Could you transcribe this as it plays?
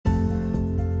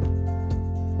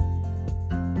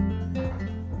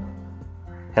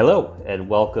Hello, and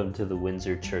welcome to the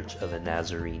Windsor Church of the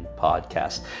Nazarene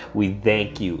podcast. We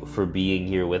thank you for being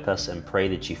here with us and pray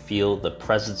that you feel the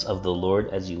presence of the Lord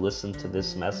as you listen to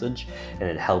this message and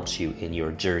it helps you in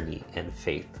your journey and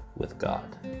faith with God.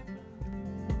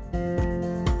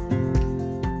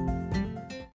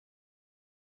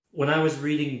 When I was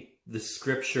reading the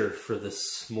scripture for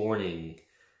this morning,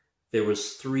 there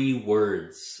was 3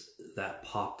 words that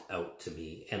popped out to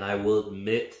me, and I will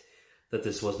admit that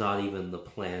this was not even the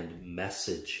planned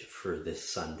message for this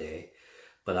Sunday,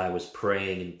 but I was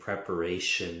praying in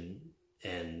preparation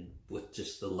and with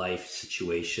just the life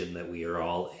situation that we are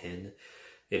all in,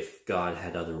 if God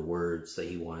had other words that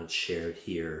he wanted shared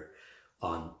here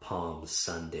on Palm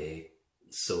Sunday.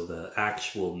 So the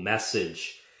actual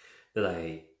message that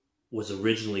I was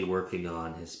originally working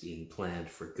on is being planned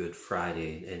for Good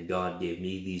Friday, and God gave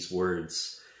me these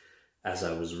words as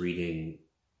I was reading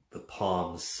the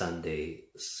Palm Sunday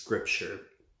scripture.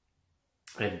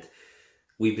 And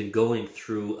we've been going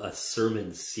through a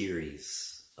sermon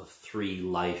series of 3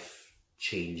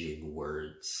 life-changing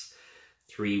words.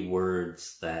 3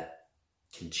 words that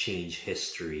can change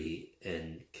history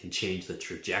and can change the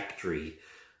trajectory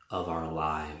of our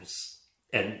lives.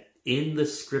 And in the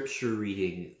scripture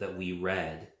reading that we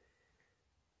read,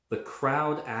 the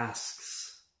crowd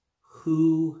asks,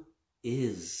 "Who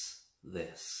is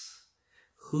this?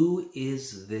 Who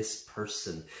is this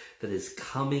person that is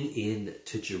coming in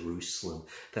to Jerusalem,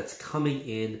 that's coming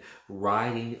in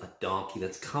riding a donkey,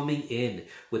 that's coming in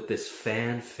with this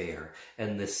fanfare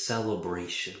and this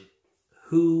celebration?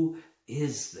 Who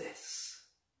is this?"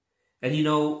 And you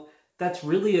know, that's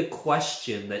really a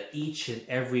question that each and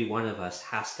every one of us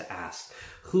has to ask.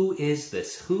 Who is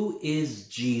this? Who is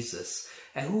Jesus?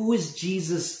 And who is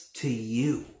Jesus to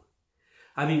you?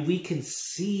 I mean, we can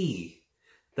see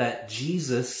that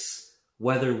Jesus,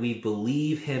 whether we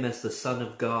believe him as the Son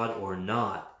of God or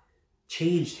not,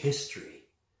 changed history,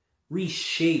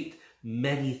 reshaped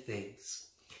many things.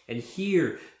 And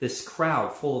here, this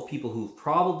crowd full of people who've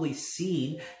probably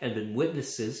seen and been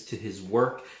witnesses to his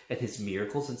work and his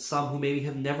miracles, and some who maybe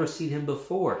have never seen him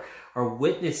before, are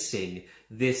witnessing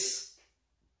this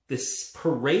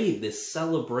parade, this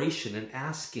celebration, and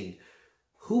asking,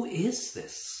 who is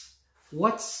this?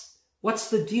 What's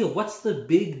the deal? What's the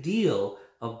big deal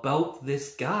about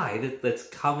this guy that's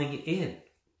coming in?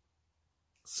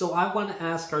 So I want to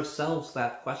ask ourselves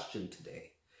that question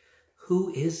today.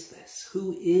 Who is this?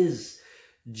 Who is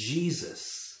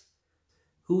Jesus?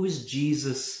 Who is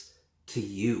Jesus to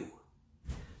you?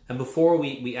 And before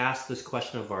we ask this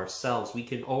question of ourselves, we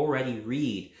can already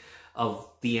read of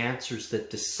the answers that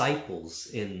disciples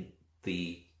in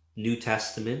the New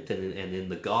Testament and in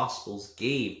the Gospels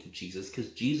gave to Jesus,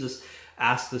 because Jesus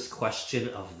asked this question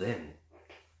of them.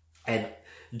 And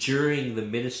during the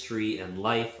ministry and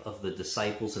life of the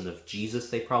disciples and of Jesus,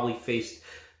 they probably faced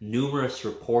numerous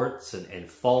reports and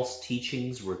false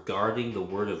teachings regarding the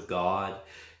Word of God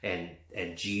and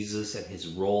Jesus and his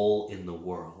role in the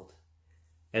world.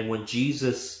 And when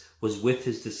Jesus was with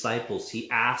his disciples, he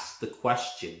asked the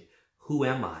question, who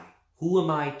am I? Who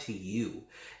am I to you?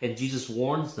 And Jesus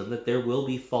warns them that there will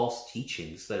be false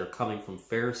teachings that are coming from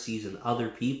Pharisees and other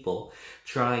people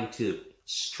trying to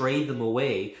stray them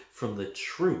away from the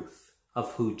truth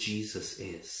of who Jesus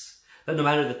is. That no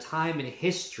matter the time in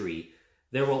history,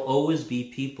 there will always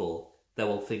be people that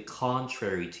will think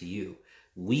contrary to you.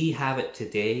 We have it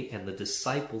today, and the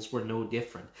disciples were no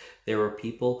different. There were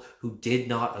people who did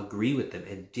not agree with them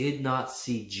and did not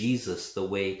see Jesus the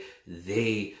way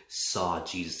they saw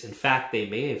Jesus. In fact, they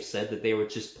may have said that they were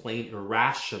just plain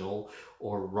irrational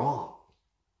or wrong.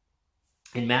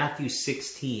 In Matthew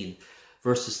 16,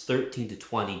 verses 13 to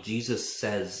 20, Jesus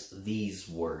says these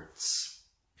words.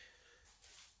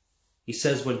 He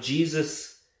says, when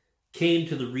Jesus came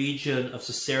to the region of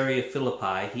Caesarea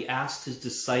Philippi, he asked his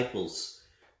disciples,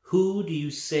 "Who do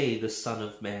you say the Son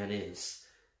of Man is?"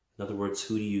 In other words,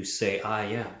 who do you say I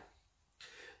am?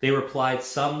 They replied,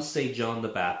 "Some say John the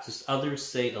Baptist, others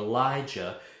say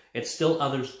Elijah, and still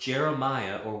others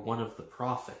Jeremiah or one of the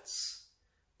prophets."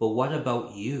 "But what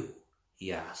about you?"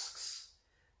 he asks.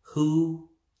 "Who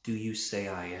do you say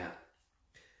I am?"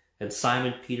 And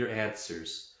Simon Peter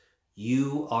answers,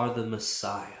 "You are the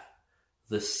Messiah,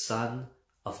 the Son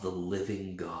of the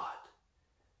living God."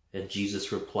 And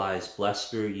Jesus replies,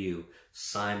 "Blessed are you,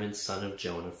 Simon, son of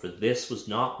Jonah, for this was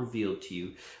not revealed to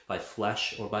you by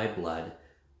flesh or by blood,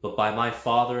 but by my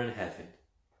Father in heaven.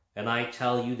 And I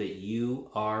tell you that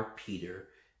you are Peter,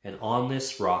 and on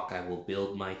this rock I will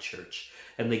build my church,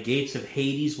 and the gates of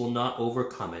Hades will not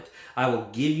overcome it. I will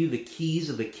give you the keys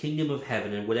of the kingdom of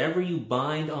heaven, and whatever you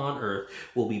bind on earth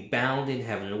will be bound in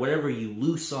heaven, and whatever you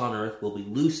loose on earth will be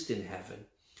loosed in heaven.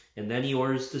 And then he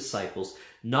orders disciples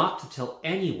not to tell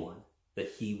anyone that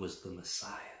he was the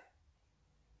Messiah.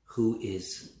 Who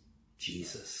is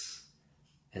Jesus?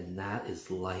 And that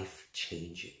is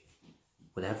life-changing.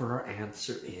 Whatever our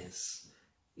answer is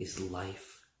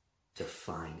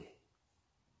life-defining.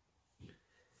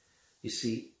 You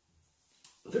see,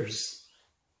 there's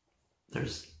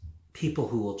people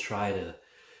who will try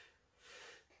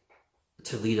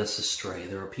to lead us astray.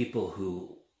 There are people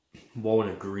who won't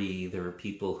agree. There are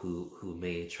people who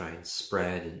may try and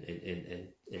spread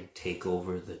and take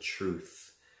over the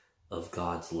truth of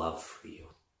God's love for you.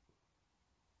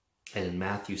 And in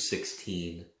Matthew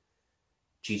 16,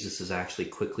 Jesus is actually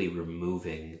quickly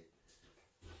removing,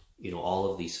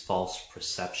 all of these false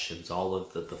perceptions, all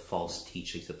of the false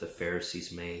teachings that the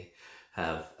Pharisees may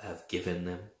have given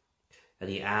them. And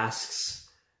he asks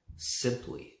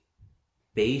simply,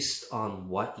 based on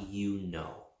what you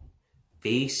know,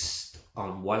 based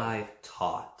on what I've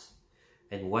taught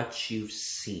and what you've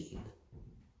seen,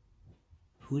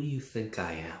 who do you think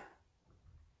I am?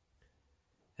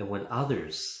 And when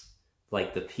others,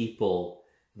 like the people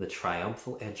in the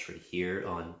triumphal entry here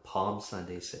on Palm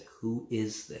Sunday, said, who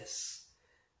is this?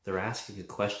 They're asking a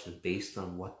question based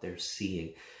on what they're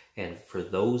seeing. And for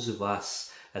those of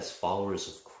us as followers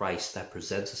of Christ, that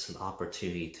presents us an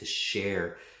opportunity to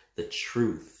share the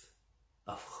truth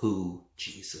of who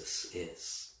Jesus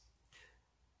is.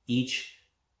 Each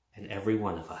and every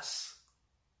one of us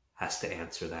has to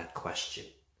answer that question.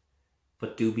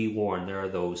 But do be warned, there are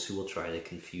those who will try to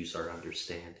confuse our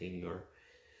understanding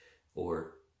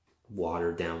or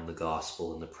water down the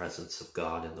gospel in the presence of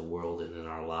God in the world and in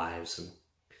our lives. And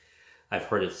I've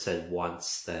heard it said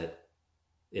once that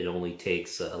it only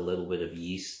takes a little bit of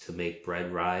yeast to make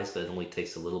bread rise, that it only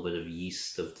takes a little bit of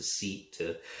yeast of deceit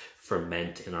to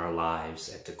ferment in our lives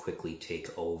and to quickly take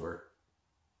over.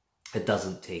 It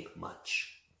doesn't take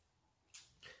much.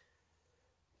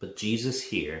 But Jesus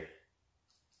here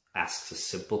asks a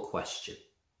simple question.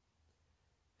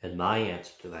 And my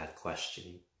answer to that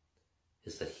question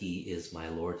is that he is my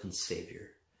Lord and Savior.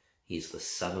 He's the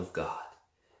Son of God.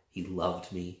 He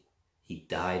loved me. He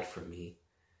died for me.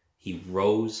 He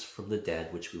rose from the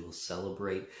dead, which we will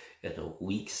celebrate in a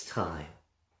week's time.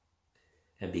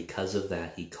 And because of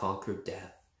that, he conquered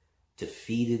death,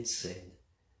 defeated sin,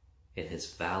 and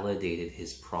has validated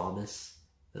his promise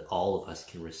that all of us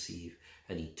can receive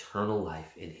an eternal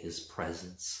life in his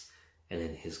presence and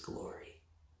in his glory.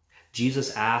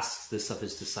 Jesus asks this of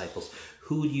his disciples,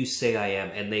 who do you say I am?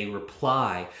 And they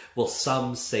reply, well,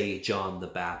 some say John the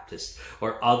Baptist,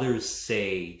 or others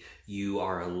say you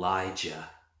are Elijah.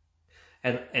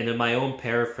 And in my own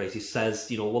paraphrase, he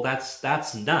says, well,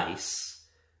 that's nice,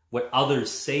 what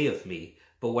others say of me.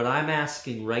 But what I'm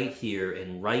asking right here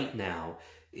and right now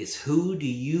is, who do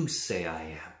you say I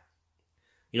am?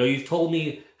 You've told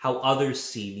me how others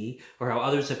see me or how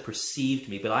others have perceived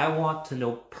me, but I want to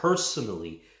know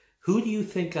personally, who do you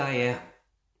think I am?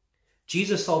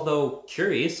 Jesus, although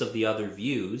curious of the other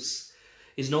views,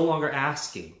 is no longer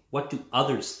asking, what do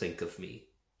others think of me?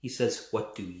 He says,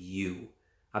 what do you?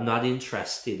 I'm not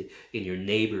interested in your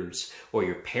neighbors or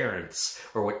your parents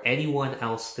or what anyone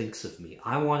else thinks of me.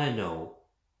 I want to know,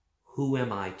 who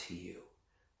am I to you?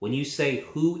 When you say,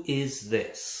 who is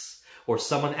this? Or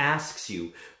someone asks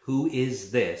you, who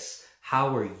is this?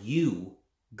 How are you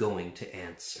going to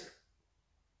answer?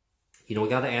 We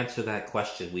got to answer that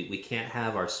question. We can't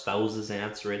have our spouses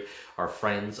answer it, our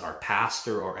friends, our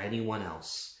pastor, or anyone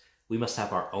else. We must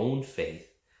have our own faith,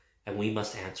 and we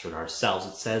must answer it ourselves.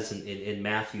 It says in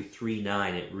Matthew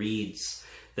 3:9, it reads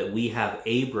that we have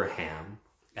Abraham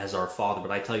as our father.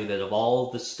 But I tell you that of all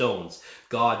of the stones,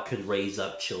 God could raise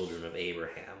up children of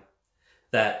Abraham.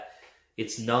 That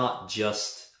it's not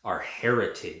just our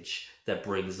heritage that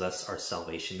brings us our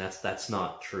salvation. That's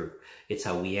not true. It's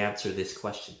how we answer this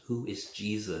question. Who is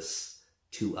Jesus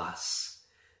to us?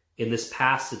 In this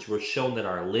passage, we're shown that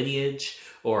our lineage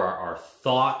or our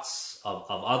thoughts of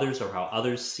others or how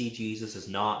others see Jesus is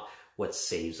not what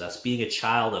saves us. Being a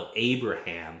child of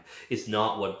Abraham is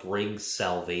not what brings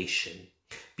salvation.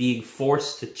 Being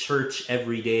forced to church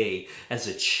every day as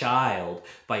a child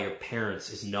by your parents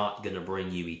is not going to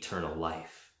bring you eternal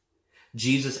life.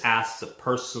 Jesus asks a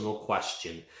personal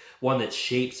question, one that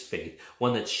shapes faith,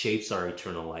 one that shapes our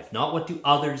eternal life. Not what do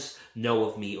others know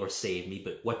of me or say of me,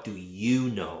 but what do you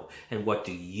know and what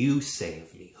do you say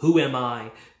of me? Who am I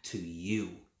to you?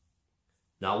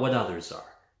 Not what others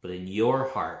are, but in your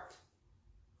heart,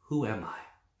 who am I?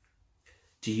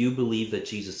 Do you believe that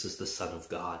Jesus is the Son of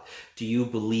God? Do you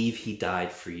believe he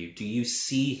died for you? Do you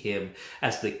see him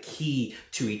as the key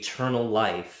to eternal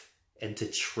life and to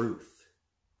truth?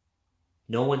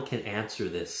 No one can answer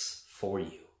this for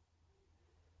you.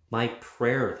 My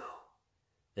prayer,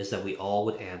 though, is that we all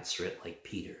would answer it like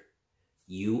Peter.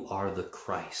 You are the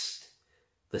Christ,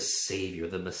 the Savior,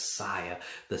 the Messiah,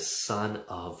 the Son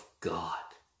of God.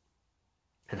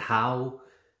 And how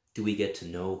do we get to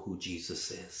know who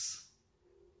Jesus is?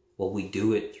 Well, we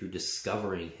do it through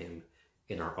discovering him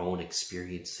in our own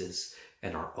experiences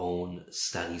and our own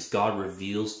studies. God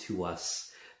reveals to us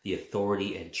the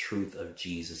authority and truth of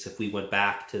Jesus. If we went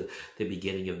back to the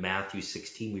beginning of Matthew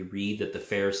 16, we read that the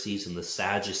Pharisees and the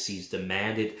Sadducees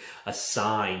demanded a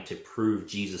sign to prove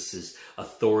Jesus'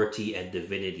 authority and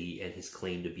divinity and his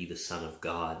claim to be the Son of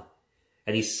God.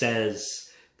 And he says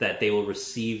that they will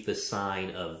receive the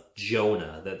sign of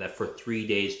Jonah, that for 3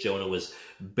 days Jonah was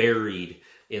buried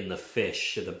in the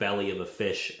fish, in the belly of a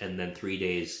fish, and then 3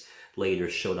 days later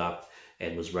showed up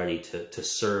and was ready to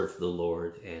serve the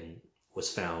Lord and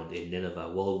was found in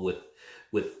Nineveh. Well,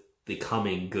 with the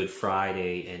coming Good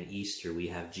Friday and Easter, we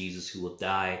have Jesus who will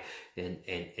die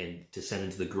and descend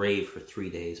into the grave for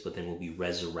 3 days, but then will be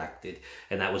resurrected.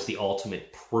 And that was the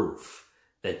ultimate proof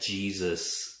that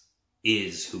Jesus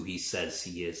is who he says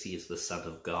he is. He is the Son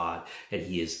of God, and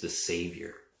he is the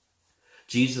Savior.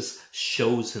 Jesus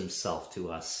shows himself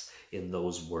to us in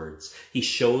those words. He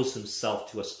shows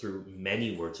himself to us through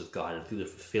many words of God and through the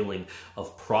fulfilling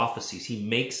of prophecies. He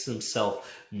makes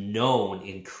himself known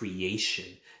in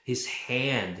creation. His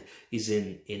hand is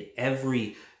in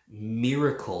every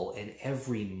miracle and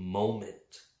every moment.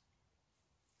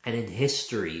 And in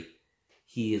history,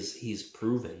 he's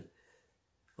proven.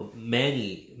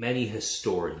 Many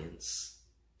historians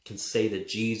can say that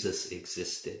Jesus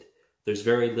existed. There's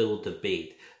very little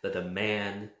debate that a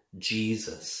man,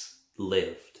 Jesus,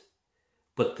 lived.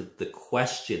 But the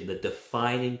question, the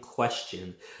defining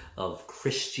question of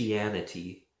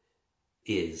Christianity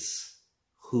is,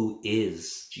 who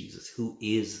is Jesus? Who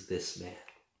is this man?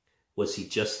 Was he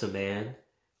just a man,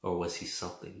 or was he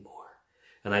something more?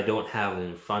 And I don't have it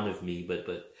in front of me,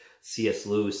 but C.S.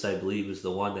 Lewis, I believe, is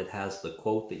the one that has the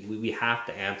quote that we have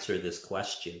to answer this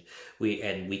question.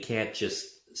 We can't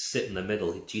just sit in the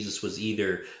middle. Jesus was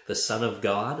either the Son of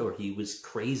God or he was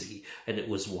crazy, and it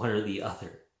was one or the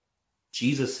other.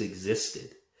 Jesus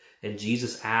existed, and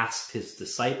Jesus asked his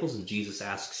disciples, and Jesus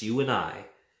asks you and I,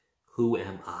 who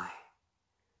am I?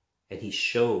 And he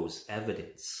shows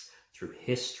evidence through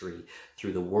history,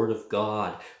 through the Word of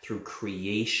God, through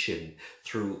creation,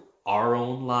 through our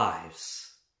own lives,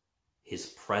 his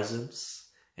presence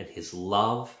and his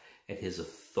love and his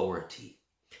authority.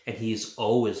 And he is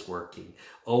always working,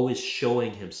 always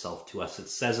showing himself to us. It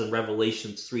says in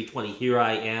Revelation 3:20, here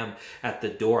I am at the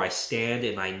door. I stand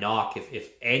and I knock. If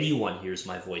anyone hears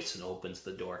my voice and opens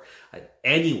the door,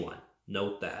 anyone,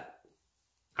 note that,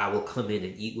 I will come in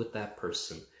and eat with that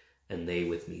person and they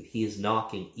with me. He is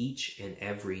knocking each and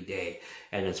every day.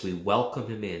 And as we welcome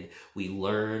him in, we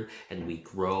learn and we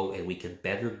grow and we can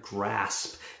better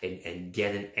grasp and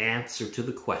get an answer to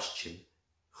the question,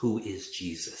 who is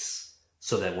Jesus?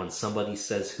 So that when somebody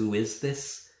says, who is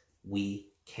this?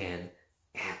 We can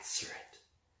answer it.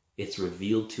 It's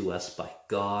revealed to us by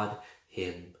God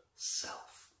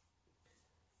himself.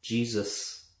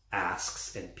 Jesus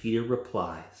asks and Peter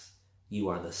replies, you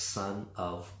are the Son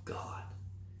of God.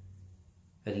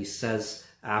 And he says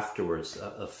afterwards,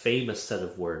 a famous set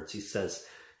of words. He says,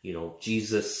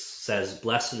 Jesus says,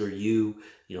 blessed are you,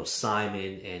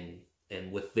 Simon,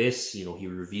 and with this, he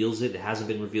reveals it. It hasn't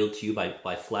been revealed to you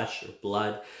by flesh or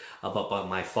blood, but by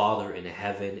my Father in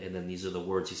heaven. And then these are the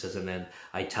words he says, and then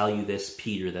I tell you this,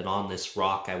 Peter, that on this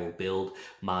rock I will build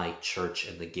my church,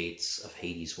 and the gates of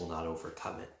Hades will not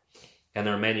overcome it. And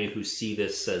there are many who see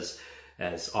this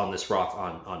as on this rock,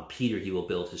 on Peter, he will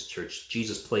build his church.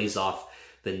 Jesus plays off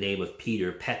the name of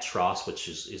Peter, Petros, which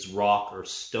is rock or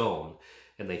stone.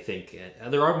 And they think,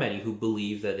 and there are many who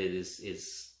believe that it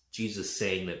is Jesus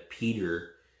saying that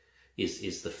Peter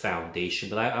is the foundation.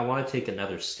 But I want to take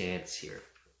another stance here.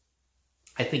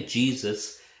 I think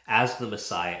Jesus, as the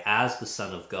Messiah, as the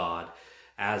Son of God,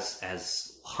 as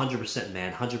 100%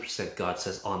 man, 100% God,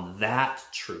 says on that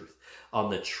truth, on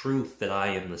the truth that I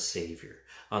am the Savior,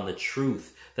 on the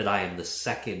truth that I am the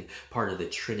second part of the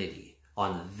Trinity,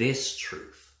 on this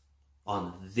truth,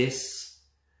 on this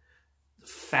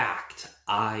fact,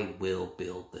 I will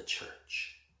build the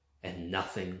church, and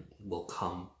nothing will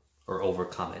come or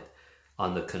overcome it.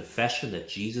 On the confession that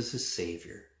Jesus is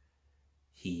Savior,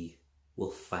 he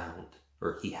will found,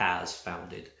 or he has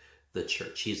founded, the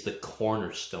church. He is the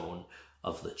cornerstone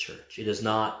of the church. It is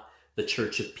not the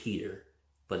church of Peter,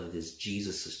 but it is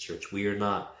Jesus' church. We're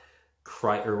not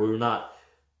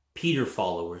Peter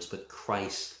followers, but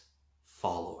Christ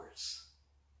followers.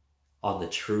 On the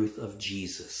truth of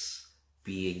Jesus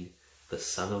being the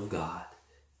Son of God,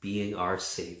 being our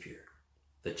Savior,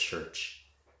 the church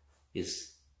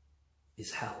is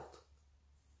held.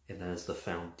 And that is the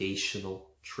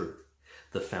foundational truth.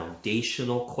 The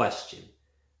foundational question,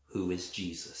 who is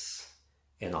Jesus?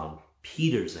 And on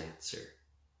Peter's answer,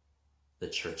 the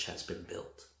church has been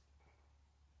built.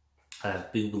 I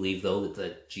do believe, though,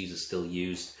 that Jesus still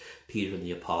used Peter and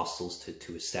the apostles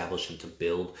to establish and to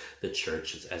build the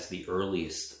church as the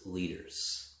earliest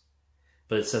leaders.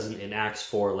 But it says in Acts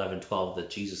 4:11-12 that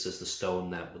Jesus is the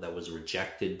stone that was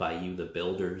rejected by you, the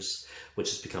builders, which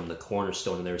has become the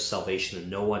cornerstone, and there is salvation in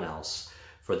no one else,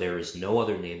 for there is no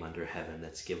other name under heaven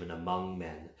that's given among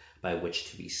men by which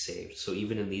to be saved. So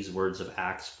even in these words of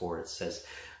Acts 4, it says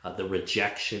the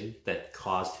rejection that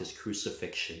caused his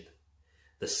crucifixion,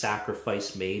 the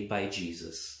sacrifice made by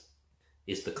Jesus,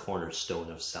 is the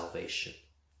cornerstone of salvation,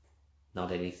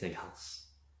 not anything else.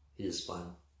 It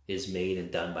is made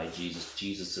and done by Jesus.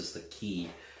 Jesus is the key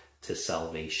to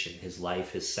salvation. His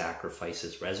life, his sacrifice,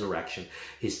 his resurrection,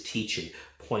 his teaching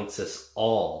points us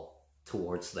all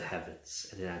towards the heavens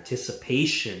and in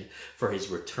anticipation for his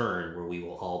return, where we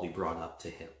will all be brought up to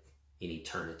him in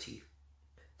eternity.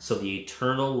 So the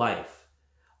eternal life,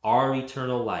 our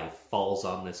eternal life, falls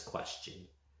on this question: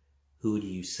 who do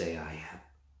you say I am?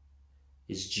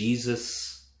 Is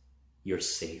Jesus your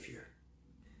Savior?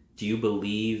 Do you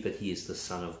believe that he is the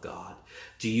Son of God?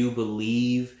 Do you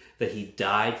believe that he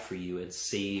died for you and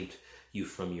saved you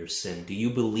from your sin? Do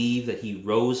you believe that he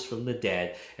rose from the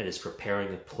dead and is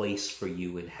preparing a place for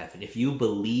you in heaven? If you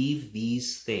believe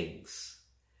these things,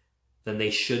 then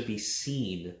they should be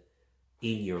seen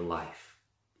in your life.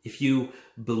 If you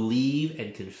believe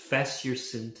and confess your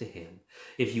sin to him,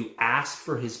 if you ask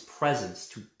for his presence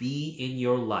to be in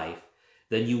your life,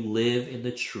 then you live in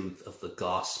the truth of the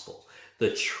gospel,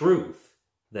 the truth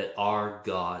that our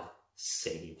God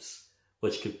saves,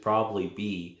 which could probably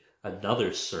be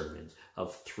another sermon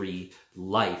of 3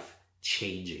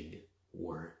 life-changing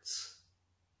words.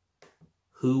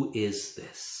 Who is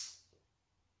this?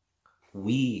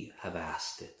 We have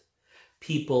asked it.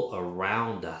 People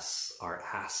around us are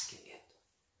asking it.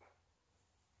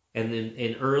 And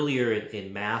then earlier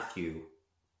in Matthew,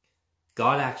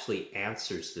 God actually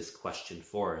answers this question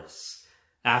for us.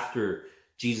 After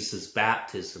Jesus'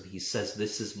 baptism, he says,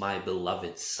 "This is my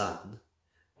beloved Son,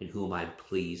 in whom I'm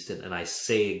pleased." And I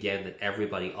say again that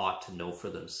everybody ought to know for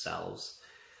themselves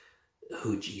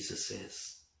who Jesus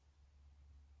is.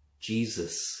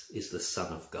 Jesus is the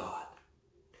Son of God.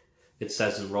 It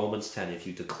says in Romans 10, if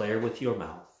you declare with your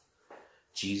mouth,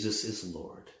 Jesus is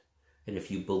Lord, and if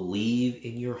you believe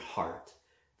in your heart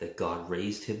that God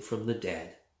raised him from the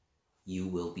dead, you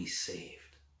will be saved.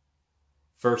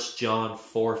 1 John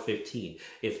 4:15,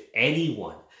 if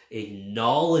anyone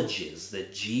acknowledges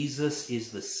that Jesus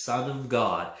is the Son of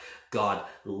God, God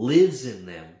lives in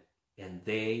them and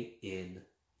they in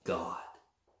God.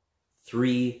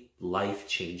 3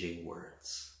 life-changing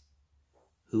words.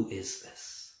 Who is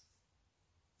this?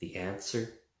 The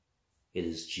answer, it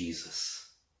is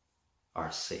Jesus,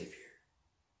 our Savior.